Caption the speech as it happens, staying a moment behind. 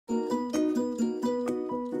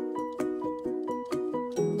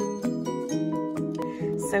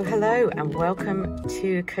So hello and welcome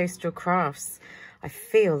to Coastal Crafts. I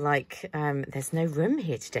feel like there's no room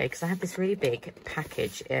here today because I have this really big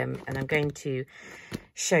package and I'm going to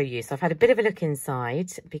show you. So I've had a bit of a look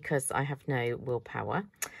inside because I have no willpower,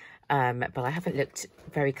 but I haven't looked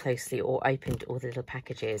very closely or opened all the little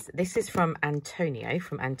packages. This is from Antonio,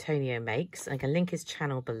 from AntonioMakes, and I can link his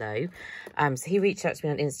channel below. So he reached out to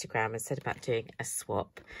me on Instagram and said about doing a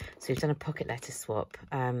swap. So we've done a pocket letter swap.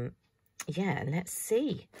 Yeah, let's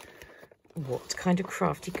see what kind of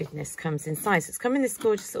crafty goodness comes inside. So it's come in this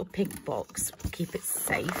gorgeous little pig box, keep it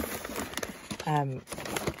safe, and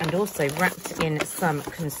also wrapped in some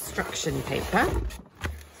construction paper.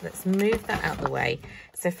 So let's move that out of the way.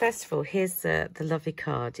 So first of all, here's the lovely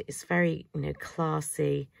card. It's very,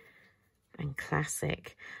 classy and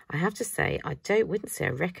classic. I have to say, I wouldn't say I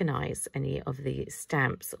recognise any of the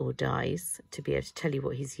stamps or dies to be able to tell you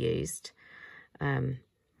what he's used.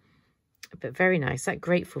 But very nice. That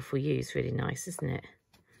grateful for you is really nice, isn't it?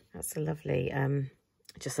 That's a lovely,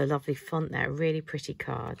 just a lovely font there. Really pretty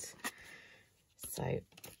card. So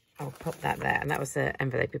I'll pop that there. And that was the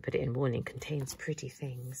envelope we put it in. Warning, contains pretty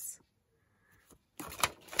things.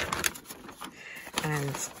 And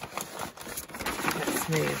let's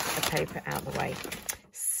move the paper out of the way.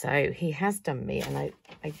 So he has done me, and I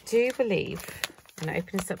do believe, and I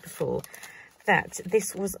opened this up before, that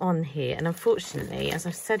this was on here, and unfortunately, as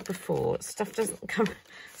I've said before, stuff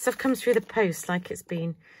comes through the post like it's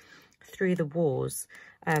been through the wars.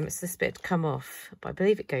 So this bit had come off, but I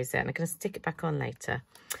believe it goes there, and I'm going to stick it back on later.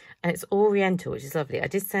 And it's Oriental, which is lovely. I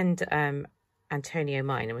did send Antonio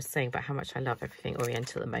mine and was saying about how much I love everything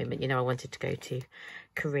Oriental at the moment. I wanted to go to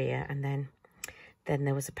Korea, and then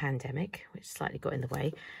there was a pandemic, which slightly got in the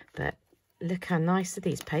way. But look how nice are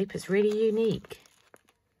these papers, really unique.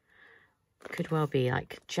 Could well be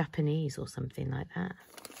like Japanese or something like that.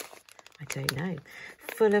 I don't know.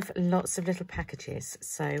 Full of lots of little packages.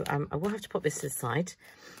 So I will have to put this aside,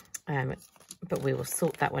 but we will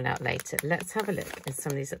sort that one out later. Let's have a look in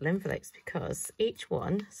some of these little envelopes because each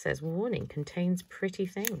one says, warning, contains pretty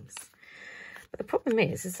things. But the problem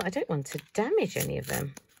is I don't want to damage any of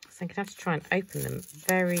them. So I'm going to have to try and open them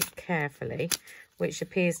very carefully, which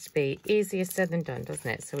appears to be easier said than done, doesn't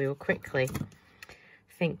it? So we will quickly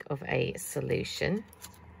think of a solution.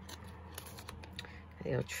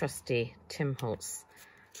 The old trusty Tim Holtz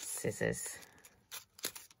scissors.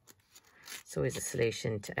 It's always a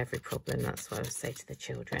solution to every problem. That's what I would say to the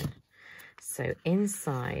children. So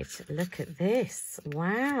inside, look at this.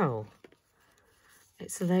 Wow.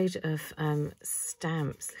 It's a load of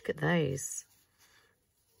stamps. Look at those.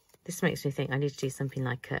 This makes me think I need to do something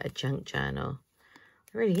like a junk journal.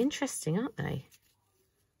 They're really interesting, aren't they?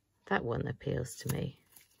 That one appeals to me.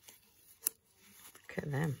 Look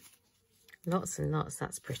at them. Lots and lots.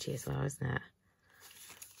 That's pretty as well, isn't it?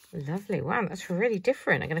 Lovely. Wow, that's really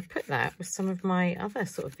different. I'm going to put that with some of my other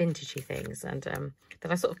sort of vintagey things and that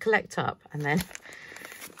I sort of collect up and then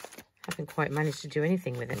haven't quite managed to do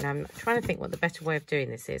anything with it. Now I'm trying to think what the better way of doing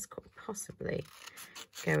this is. Possibly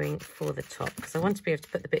going for the top because I want to be able to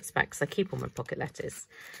put the bits back because I keep all my pocket letters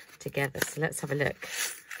together. So let's have a look.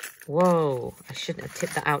 Whoa, I shouldn't have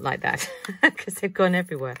tipped that out like that because they've gone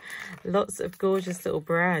everywhere. Lots of gorgeous little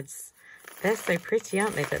brads. They're so pretty,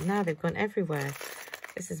 aren't they? But now they've gone everywhere.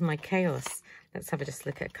 This is my chaos. Let's have a just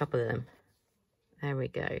look at a couple of them. There we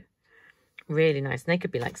go. Really nice. And they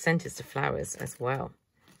could be like centers to flowers as well.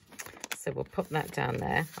 So we'll pop that down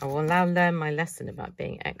there. I will now learn my lesson about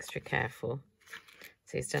being extra careful.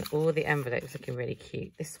 So he's done all the envelopes looking really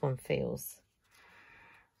cute. This one feels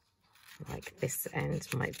like this end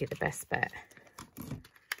might be the best bet.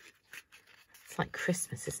 It's like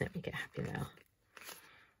Christmas, isn't it? We get Happy Mail.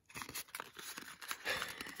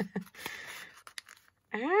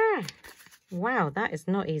 Wow, that is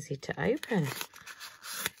not easy to open.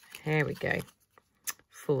 Here we go.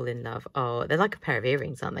 Fall in love. Oh, they're like a pair of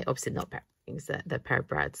earrings, aren't they? Obviously not a pair of earrings. They're a pair of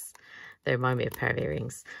brads. They remind me of a pair of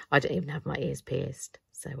earrings. I don't even have my ears pierced.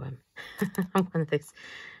 So I'm one of those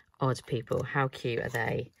odd people. How cute are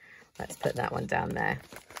they? Let's put that one down there.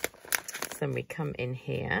 So then we come in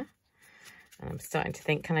here. And I'm starting to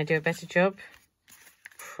think, can I do a better job?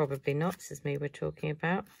 Probably not. This is me we're talking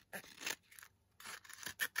about.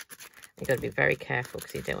 You've got to be very careful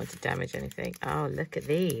because you don't want to damage anything. Oh, look at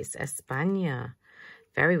these. España.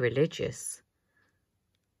 Very religious.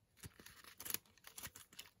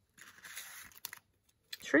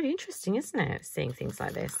 It's really interesting, isn't it? Seeing things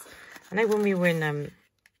like this. I know when we were in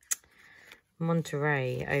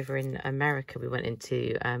Monterey over in America, we went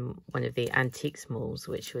into one of the antiques malls,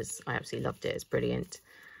 which was, I absolutely loved it. It's brilliant.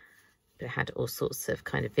 But it had all sorts of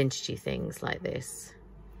kind of vintagey things like this.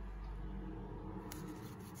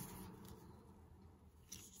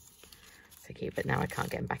 cute, but now I can't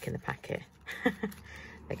get them back in the packet.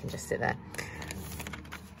 They can just sit there.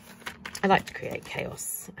 I like to create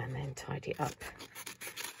chaos and then tidy up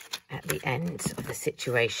at the end of the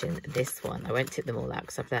situation. This one, I won't tip them all out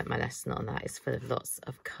because I've learnt my lesson on that. It's full of lots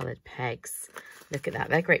of coloured pegs. Look at that.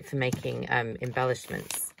 They're great for making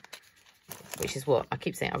embellishments, which is what I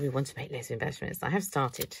keep saying. I really want to make loads of embellishments. I have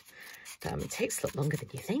started, but it takes a lot longer than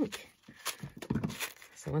you think.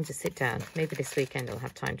 So I want to sit down. Maybe this weekend I'll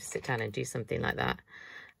have time to sit down and do something like that.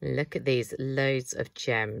 Look at these, loads of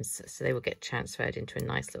gems. So they will get transferred into a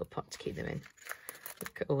nice little pot to keep them in.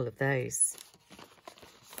 Look at all of those.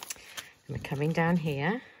 And we're coming down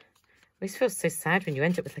here. I always feel so sad when you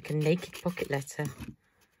end up with like a naked pocket letter.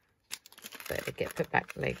 But they get put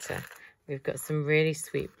back later. We've got some really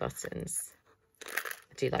sweet buttons.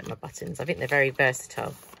 I do like my buttons. I think they're very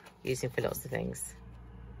versatile, using for lots of things.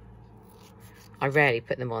 I rarely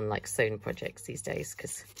put them on like sewing projects these days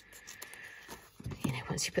because, you know,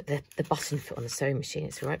 once you put the button foot on the sewing machine,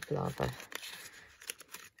 it's a right palaver.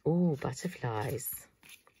 Ooh, butterflies.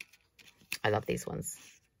 I love these ones.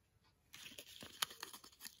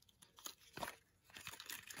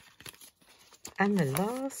 And the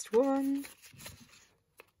last one.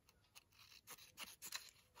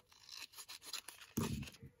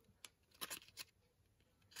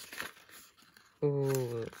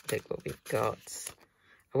 Ooh, look what we've got.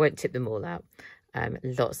 I won't tip them all out.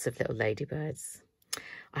 Lots of little ladybirds.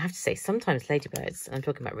 I have to say, sometimes ladybirds, and I'm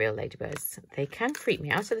talking about real ladybirds, they can freak me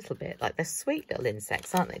out a little bit. Like, they're sweet little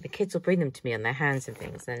insects, aren't they? The kids will bring them to me on their hands and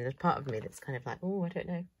things, and there's part of me that's kind of like, oh, I don't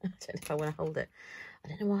know. I don't know if I want to hold it. I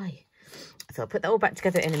don't know why. So I'll put that all back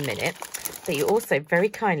together in a minute. But you also very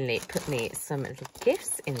kindly put me some little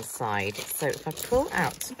gifts inside. So if I pull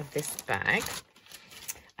out of this bag,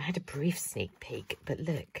 I had a brief sneak peek, but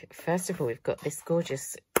look, first of all, we've got this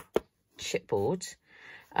gorgeous chipboard.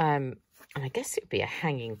 And I guess it would be a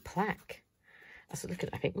hanging plaque. I was looking,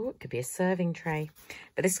 I think, oh, it could be a serving tray.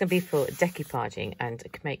 But this is going to be for decoupaging, and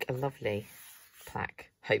it could make a lovely plaque,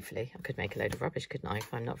 hopefully. I could make a load of rubbish, couldn't I,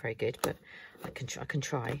 if I'm not very good, but I can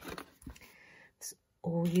try. So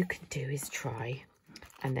all you can do is try.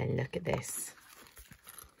 And then look at this.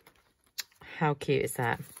 How cute is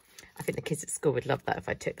that? I think the kids at school would love that if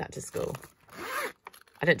I took that to school.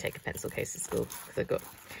 I don't take a pencil case to school because I've got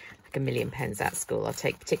like a million pens at school. I'll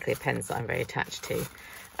take particularly pens that I'm very attached to.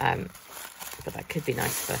 But that could be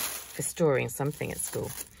nice for storing something at school.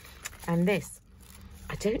 And this,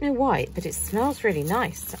 I don't know why, but it smells really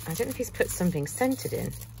nice. I don't know if he's put something scented in.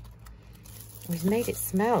 Or he's made it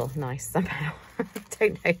smell nice somehow. I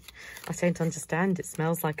don't know. I don't understand. It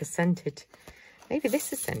smells like a scented. Maybe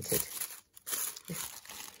this is scented.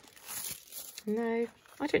 No,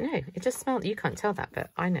 I don't know. It just smells, you can't tell that,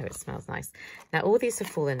 but I know it smells nice. Now, all these have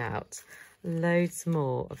fallen out. Loads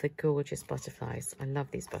more of the gorgeous butterflies. I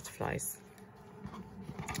love these butterflies.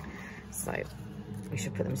 So we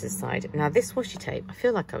should put them to the side. Now, this washi tape, I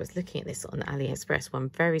feel like I was looking at this on the AliExpress one,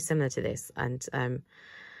 very similar to this. And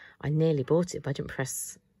I nearly bought it, but I didn't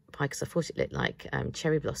press buy because I thought it looked like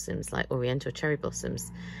cherry blossoms, like oriental cherry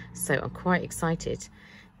blossoms. So I'm quite excited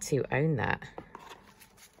to own that.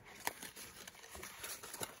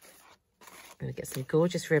 I'm going to get some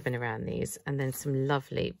gorgeous ribbon around these, and then some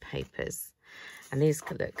lovely papers. And these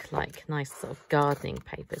could look like nice sort of gardening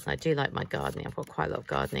papers. I do like my gardening. I've got quite a lot of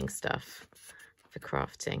gardening stuff for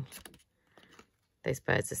crafting. Those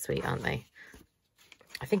birds are sweet, aren't they?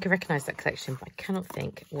 I think I recognise that collection, but I cannot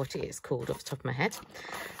think what it is called off the top of my head.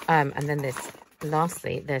 And then there's,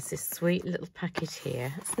 lastly, there's this sweet little package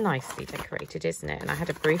here. It's nicely decorated, isn't it? And I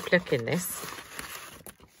had a brief look in this,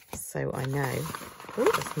 so I know.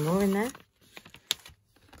 Oh, there's more in there.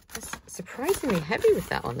 That's surprisingly heavy with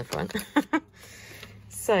that on the front.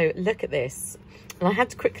 So look at this. And I had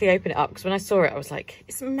to quickly open it up because when I saw it, I was like,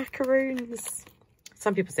 it's macaroons.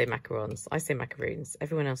 Some people say macarons. I say macaroons.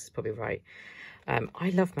 Everyone else is probably right. I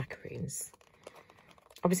love macaroons.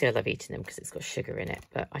 Obviously, I love eating them because it's got sugar in it.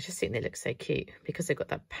 But I just think they look so cute because they've got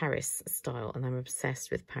that Paris style. And I'm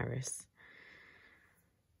obsessed with Paris.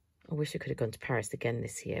 I wish I could have gone to Paris again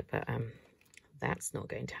this year. But that's not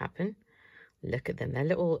going to happen. Look at them. They're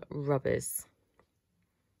little rubbers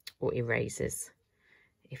or erasers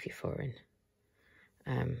if you're foreign.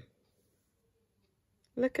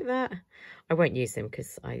 Look at that. I won't use them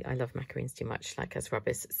because I love macaroons too much, like as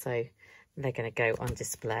rubbers. So they're going to go on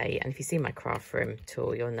display. And if you see my craft room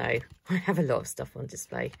tour, you'll know I have a lot of stuff on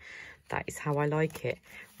display. That is how I like it.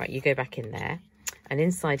 Right, you go back in there. And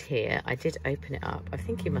inside here, I did open it up. I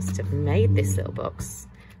think you must have made this little box.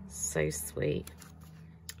 So sweet.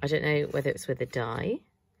 I don't know whether it's with a die.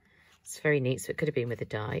 It's very neat. So it could have been with a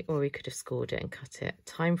die, or we could have scored it and cut it.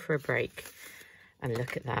 Time for a break. And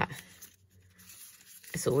look at that.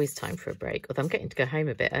 It's always time for a break. Although I'm getting to go home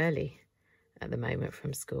a bit early at the moment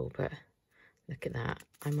from school, but look at that.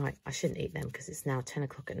 I shouldn't eat them because it's now 10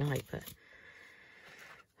 o'clock at night, but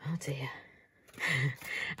oh dear.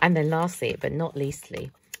 And then lastly, but not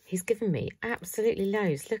leastly, he's given me absolutely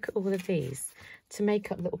loads. Look at all of these to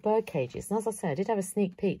make up little bird cages. And as I said, I did have a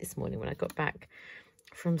sneak peek this morning when I got back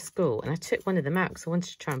from school, and I took one of them out because I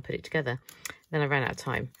wanted to try and put it together. Then I ran out of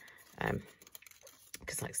time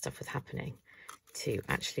because like stuff was happening to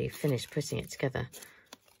actually finish putting it together.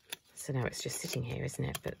 So now it's just sitting here, isn't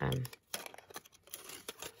it? But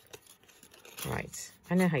right,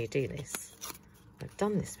 I know how you do this. I've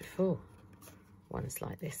done this before. Ones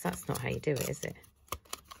like this. That's not how you do it, is it?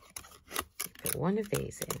 You put one of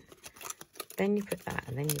these in, then you put that,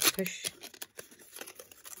 and then you push.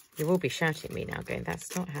 You will be shouting at me now, going,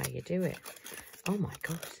 "That's not how you do it." Oh my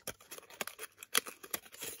god!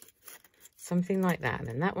 Something like that, and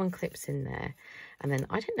then that one clips in there, and then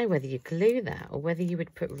I don't know whether you glue that or whether you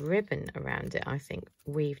would put ribbon around it. I think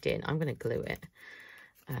weaved in. I'm going to glue it.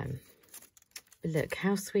 But look,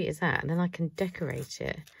 how sweet is that? And then I can decorate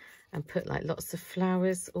it and put like lots of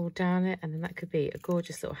flowers all down it, and then that could be a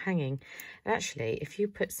gorgeous little hanging. And actually, if you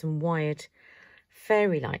put some wired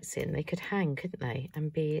fairy lights in, they could hang, couldn't they?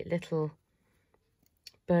 And be little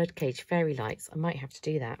birdcage fairy lights. I might have to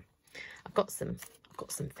do that. I've got some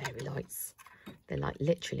fairy lights. They're like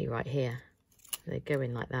literally right here. They go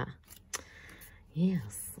in like that.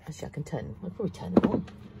 Yes. Actually, I can turn. I'll probably turn them on.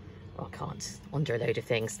 Oh, I can't. Under a load of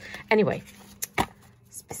things. Anyway,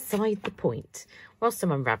 it's beside the point. Whilst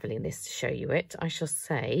I'm unravelling this to show you it, I shall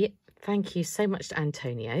say thank you so much to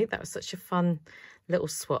Antonio. That was such a fun little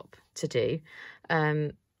swap to do.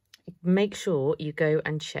 Make sure you go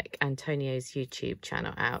and check Antonio's YouTube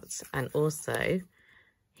channel out. And also,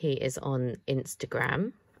 he is on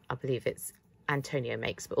Instagram. I believe it's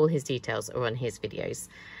AntonioMakes, but all his details are on his videos.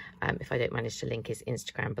 If I don't manage to link his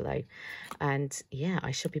Instagram below. And yeah,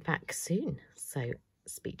 I shall be back soon. So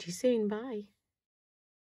speak to you soon. Bye.